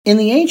In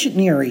the ancient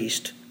Near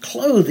East,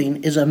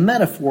 clothing is a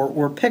metaphor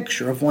or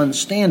picture of one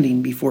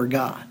standing before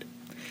God.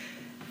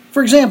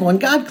 For example, when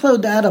God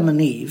clothed Adam and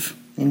Eve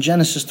in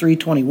Genesis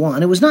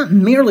 3:21, it was not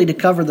merely to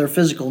cover their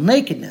physical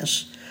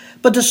nakedness,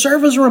 but to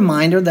serve as a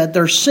reminder that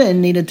their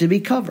sin needed to be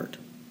covered.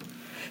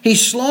 He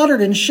slaughtered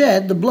and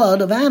shed the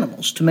blood of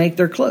animals to make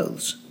their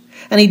clothes,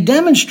 and he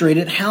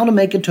demonstrated how to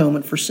make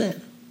atonement for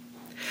sin.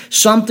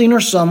 Something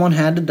or someone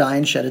had to die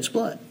and shed its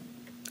blood.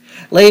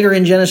 Later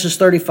in Genesis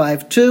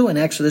 35:2 and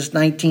Exodus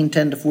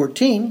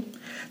 19:10-14,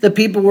 the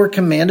people were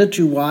commanded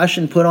to wash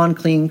and put on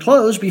clean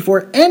clothes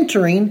before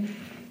entering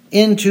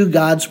into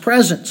God's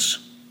presence.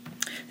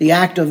 The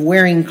act of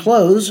wearing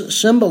clothes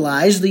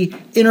symbolized the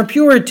inner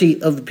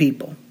purity of the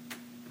people.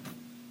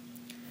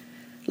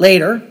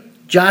 Later,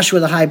 Joshua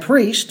the high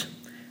priest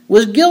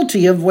was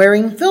guilty of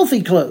wearing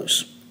filthy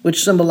clothes,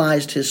 which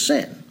symbolized his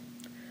sin.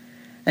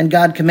 And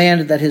God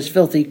commanded that his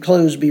filthy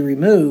clothes be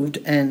removed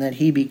and that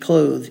he be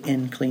clothed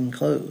in clean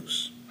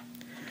clothes.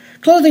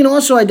 Clothing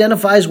also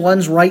identifies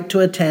one's right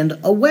to attend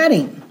a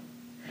wedding.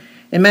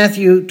 In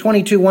Matthew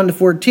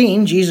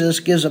 22:1-14, Jesus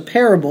gives a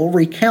parable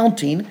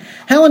recounting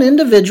how an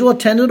individual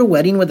attended a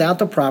wedding without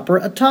the proper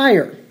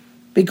attire.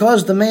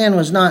 Because the man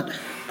was not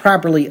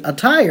properly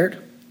attired,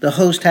 the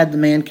host had the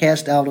man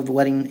cast out of the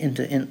wedding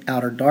into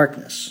outer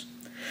darkness.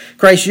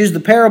 Christ used the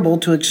parable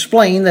to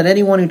explain that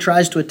anyone who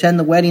tries to attend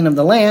the wedding of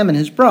the Lamb and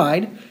his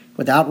bride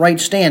without right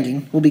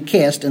standing will be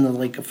cast into the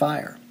lake of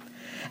fire.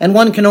 And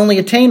one can only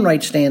attain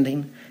right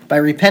standing by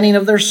repenting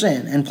of their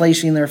sin and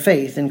placing their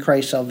faith in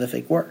Christ's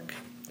salvific work.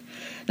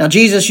 Now,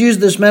 Jesus used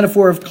this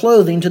metaphor of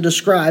clothing to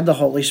describe the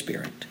Holy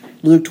Spirit.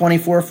 Luke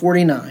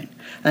 24:49,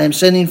 I am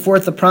sending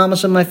forth the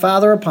promise of my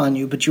Father upon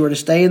you, but you are to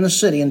stay in the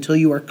city until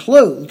you are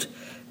clothed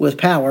with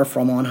power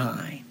from on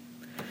high.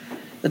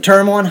 The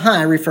term on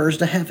high refers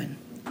to heaven.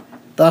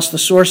 Thus, the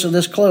source of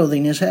this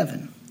clothing is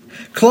heaven.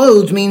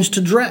 Clothed means to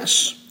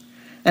dress,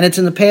 and it's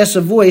in the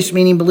passive voice,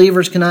 meaning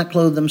believers cannot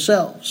clothe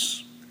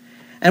themselves.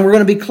 And we're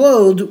going to be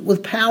clothed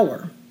with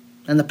power,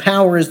 and the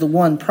power is the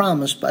one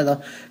promised by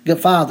the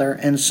Father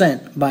and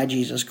sent by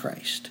Jesus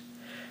Christ.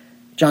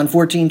 John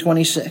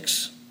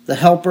 14:26, the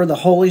Helper, the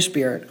Holy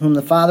Spirit, whom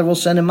the Father will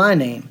send in my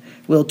name,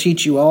 will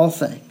teach you all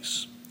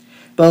things.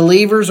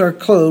 Believers are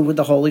clothed with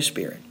the Holy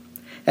Spirit.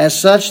 As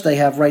such, they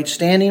have right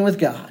standing with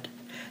God.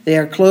 They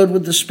are clothed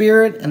with the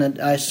Spirit, and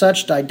as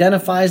such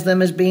identifies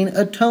them as being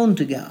atoned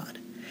to God.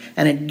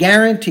 And it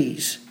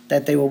guarantees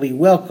that they will be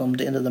welcomed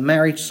into the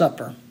marriage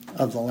supper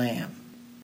of the Lamb.